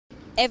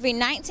Every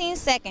 19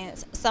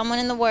 seconds, someone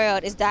in the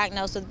world is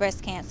diagnosed with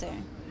breast cancer.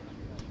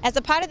 As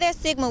a part of their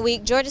Sigma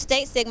Week, Georgia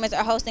State Sigmas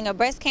are hosting a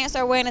breast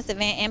cancer awareness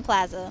event in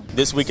Plaza.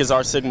 This week is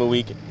our Sigma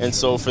Week, and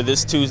so for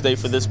this Tuesday,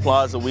 for this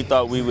Plaza, we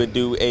thought we would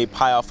do a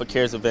Pie Off for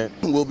Cares event.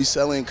 We'll be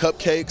selling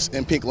cupcakes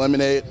and pink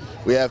lemonade.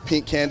 We have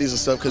pink candies and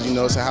stuff because, you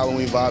know, it's a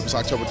Halloween vibe. It's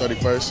October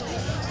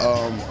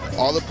 31st.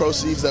 All the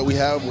proceeds that we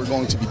have, we're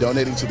going to be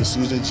donating to the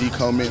Susan G.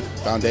 Komen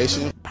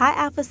Foundation. Pi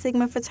Alpha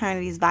Sigma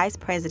Fraternity's Vice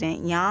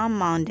President, Jan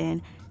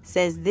Mondin,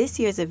 says this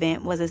year's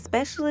event was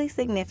especially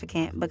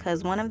significant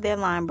because one of their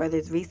line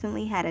brothers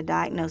recently had a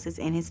diagnosis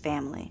in his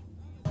family.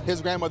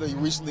 His grandmother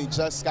recently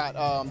just got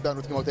done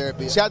with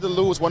chemotherapy. She had to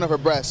lose one of her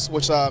breasts,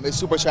 which is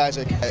super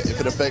tragic.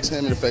 If it affects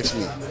him, it affects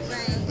me.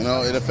 You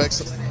know, it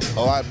affects a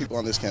lot of people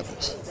on this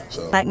campus.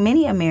 So. Like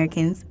many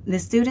Americans, the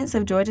students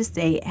of Georgia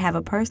State have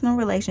a personal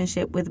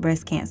relationship with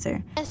breast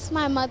cancer. Yes,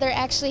 my mother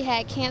actually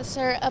had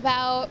cancer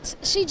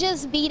she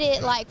just beat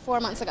it like 4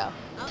 months ago.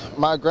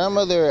 My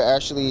grandmother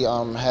actually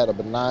had a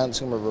benign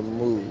tumor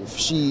removed.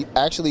 She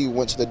actually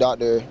went to the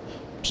doctor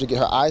to get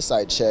her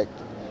eyesight checked,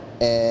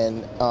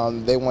 and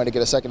they wanted to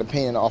get a second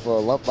opinion off of a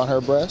lump on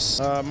her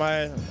breast.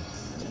 My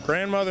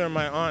grandmother and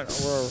my aunt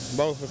were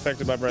both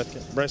affected by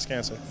breast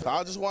cancer.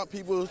 I just want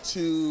people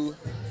to,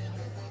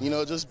 you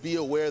know, just be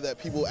aware that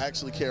people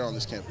actually care on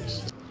this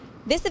campus.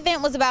 This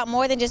event was about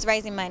more than just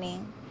raising money.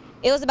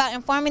 It was about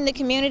informing the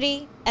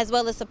community as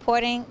well as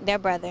supporting their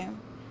brother.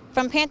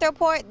 From Panther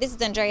Report, this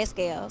is Andrea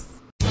Scales.